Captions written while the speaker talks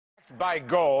By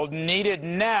gold, needed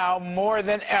now more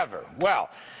than ever. Well,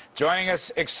 joining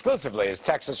us exclusively is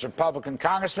Texas Republican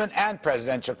Congressman and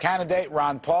presidential candidate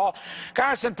Ron Paul.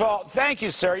 Congressman Paul, thank you,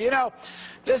 sir. You know,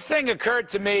 this thing occurred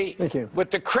to me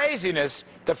with the craziness.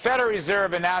 The Federal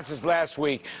Reserve announces last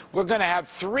week we're going to have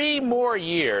 3 more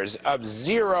years of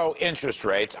 0 interest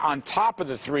rates on top of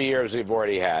the 3 years we've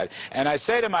already had. And I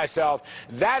say to myself,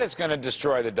 that is going to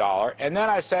destroy the dollar. And then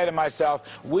I say to myself,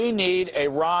 we need a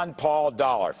Ron Paul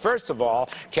dollar. First of all,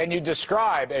 can you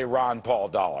describe a Ron Paul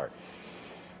dollar?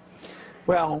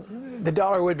 Well, the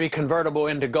dollar would be convertible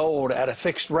into gold at a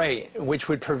fixed rate, which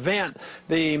would prevent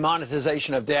the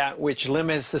monetization of debt, which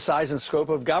limits the size and scope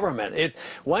of government.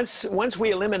 Once we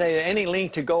eliminated any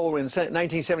link to gold in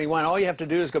 1971, all you have to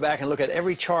do is go back and look at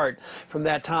every chart from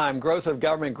that time, growth of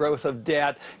government, growth of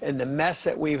debt, and the mess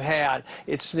that we've had.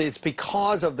 It's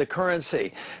because of the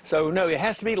currency. So, no, it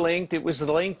has to be linked. It was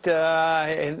linked,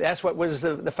 and that's what was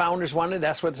the founders wanted.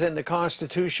 That's what's in the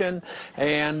Constitution.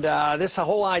 And this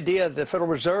whole idea that the Federal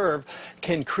Reserve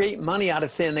can create money out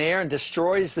of thin air and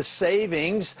destroys the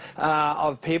savings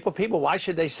of people. Why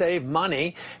should they save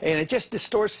money? And it just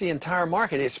distorts the entire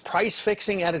market. It's price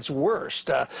fixing at its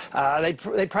worst.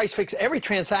 They price fix every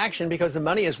transaction because the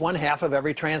money is 1/2 of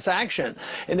every transaction.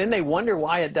 And then they wonder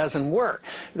why it doesn't work.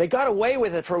 They got away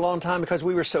with it for a long time because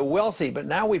we were so wealthy, but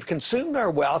now we've consumed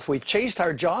our wealth, we've chased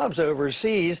our jobs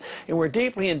overseas, and we're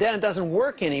deeply in debt. It doesn't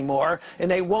work anymore,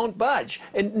 and they won't budge.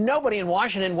 And nobody in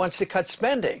Washington wants to cut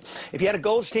spending. If you had a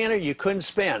gold standard, you couldn't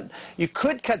spend. You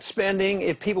could cut spending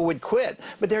if people would quit,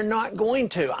 but they're not going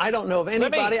to. I don't know of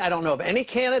anybody, I don't know of any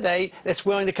candidate that's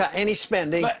willing to cut any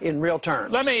spending in real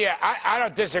terms. I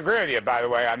don't disagree with you, by the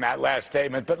way, on that last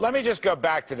statement, but let me just go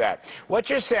back to that.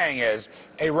 What you're saying is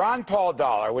a Ron Paul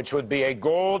dollar, which would be a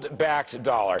gold-backed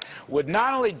dollar, would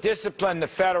not only discipline the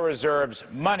Federal Reserve's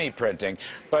money printing,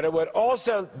 but it would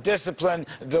also discipline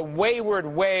the wayward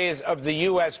ways of the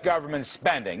U.S. government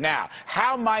spending. Now,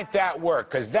 how might that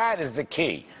work? Because that is the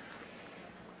key.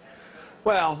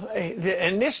 Well,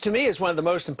 and this to me is one of the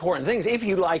most important things if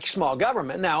you like small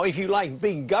government. Now, if you like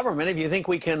big government, if you think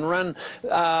we can run,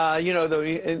 you know,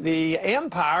 the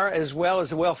empire as well as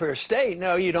the welfare state,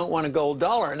 no, you don't want a gold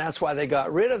dollar, and that's why they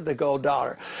got rid of the gold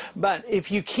dollar. But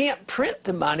if you can't print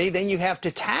the money, then you have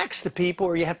to tax the people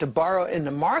or you have to borrow in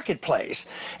the marketplace.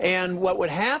 And what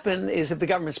would happen is if the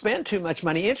government spent too much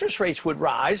money, interest rates would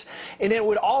rise, and it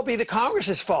would all be the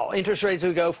Congress's fault. Interest rates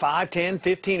would go 5, 10,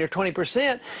 15, or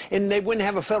 20%, and they wouldn't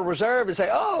have a Federal Reserve and say,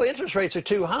 oh, interest rates are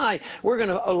too high. We're going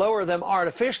to lower them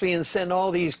artificially and send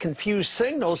all these confused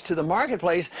signals to the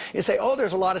marketplace and say, oh,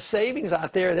 there's a lot of savings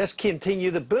out there. Let's continue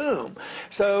the boom.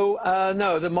 So,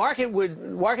 no, the market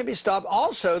would be stopped.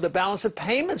 Also, the balance of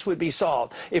payments would be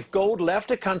solved. If gold left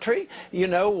the country, you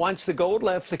know, once the gold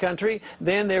left the country,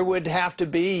 then there would have to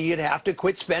be, you'd have to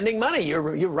quit spending money. You're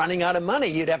running out of money.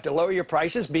 You'd have to lower your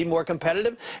prices, be more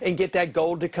competitive, and get that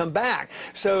gold to come back.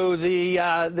 So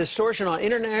the distortion on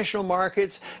international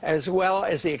markets as well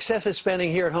as the excessive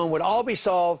spending here at home would all be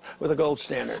solved with a gold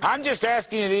standard. I'm just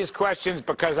asking you these questions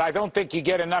because I don't think you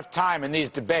get enough time in these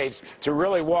debates to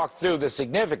really walk through the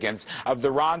significance of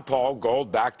the Ron Paul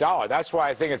gold-backed dollar. That's why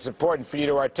I think it's important for you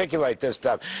to articulate this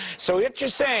stuff. So what you're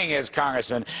saying is,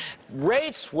 Congressman,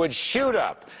 rates would shoot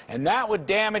up, and that would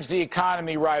damage the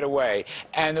economy right away,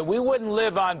 and that we wouldn't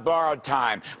live on borrowed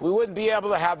time. We wouldn't be able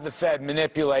to have the Fed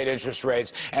manipulate interest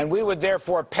rates, and we would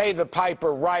therefore pay the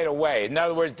piper right away. In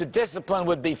other words, the discipline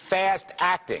would be fast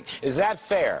acting. Is that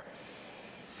fair?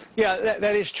 Yeah,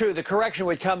 that is true. The correction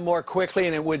would come more quickly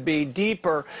and it would be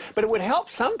deeper, but it would help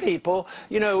some people.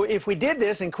 You know, if we did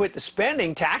this and quit the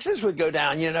spending, taxes would go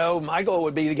down. You know, my goal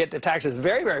would be to get the taxes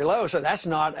very, very low, so that's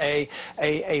not a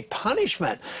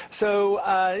punishment. So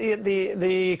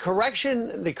the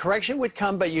correction would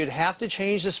come, but you'd have to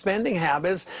change the spending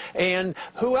habits. And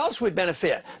who else would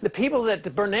benefit? The people that the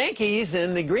Bernankes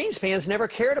and the Greenspans never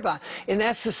cared about, and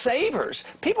that's the savers.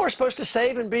 People are supposed to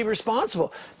save and be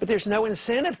responsible, but there's no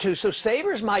incentive to. So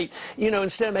savers might, you know,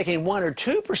 instead of making 1 or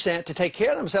 2% to take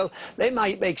care of themselves, they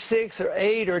might make 6 or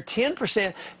 8 or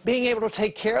 10%, being able to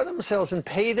take care of themselves and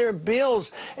pay their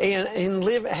bills and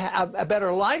live a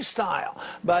better lifestyle.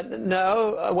 But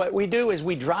no, what we do is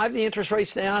we drive the interest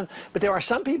rates down, but there are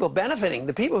some people benefiting.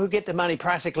 The people who get the money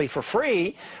practically for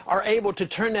free are able to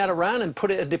turn that around and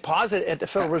put a deposit at the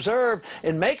Federal Reserve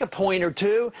and make a point or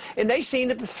two, and they seem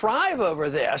to thrive over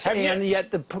this. And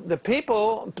yet the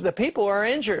people are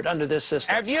injured under this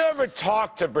system. Have you ever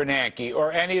talked to Bernanke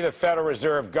or any of the Federal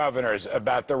Reserve governors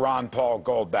about the Ron Paul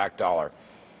gold-backed dollar?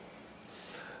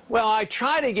 Well, I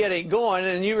try to get it going,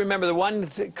 and you remember the one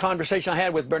conversation I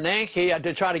had with Bernanke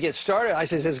to try to get started. I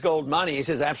says, "It's gold money." He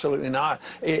says, "Absolutely not.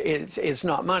 It's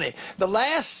not money." The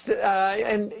last,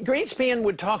 and Greenspan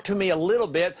would talk to me a little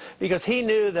bit because he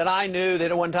knew that I knew that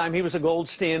at one time he was a gold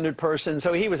standard person,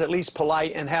 so he was at least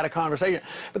polite and had a conversation.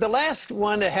 But the last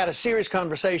one that had a serious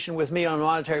conversation with me on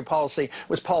monetary policy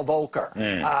was Paul Volcker.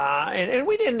 And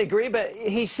we didn't agree, but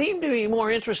he seemed to be more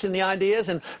interested in the ideas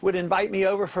and would invite me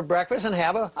over for breakfast and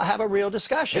have a real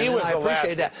discussion. I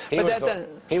appreciate that.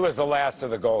 He was the last of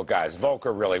the gold guys.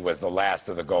 Volcker really was the last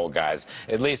of the gold guys,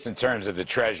 at least in terms of the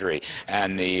Treasury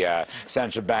and the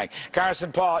central bank.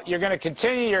 Congressman Paul, you're going to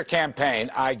continue your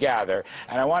campaign, I gather,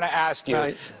 and I want to ask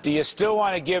you, do you still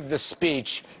want to give the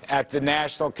speech at the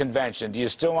National Convention? Do you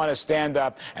still want to stand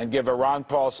up and give a Ron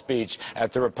Paul speech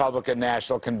at the Republican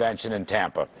National Convention in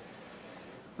Tampa?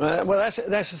 Well,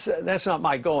 that's not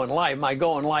my goal in life. My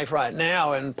goal in life right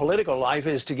now and political life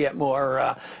is to get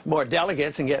more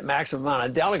delegates and get maximum amount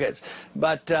of delegates.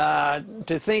 But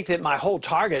to think that my whole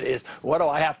target is what do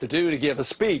I have to do to give a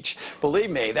speech? Believe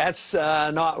me, that's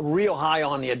not real high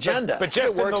on the agenda. But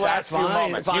just in the last few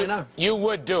moments, you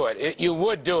would do it. You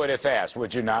would do it if asked,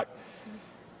 would you not?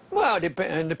 Well,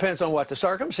 it depends on what the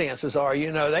circumstances are.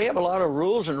 You know, they have a lot of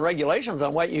rules and regulations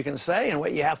on what you can say and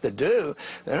what you have to do.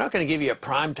 They're not going to give you a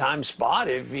prime time spot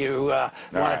if you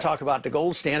want to talk about the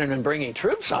gold standard and bringing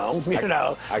troops home. You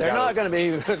know, they're not going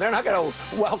to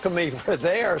welcome me for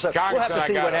there. So we'll have to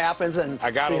see what happens. And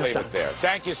I got to leave it there.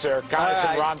 Thank you, sir.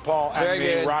 Congressman Ron Paul and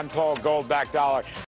the Ron Paul gold-backed dollar.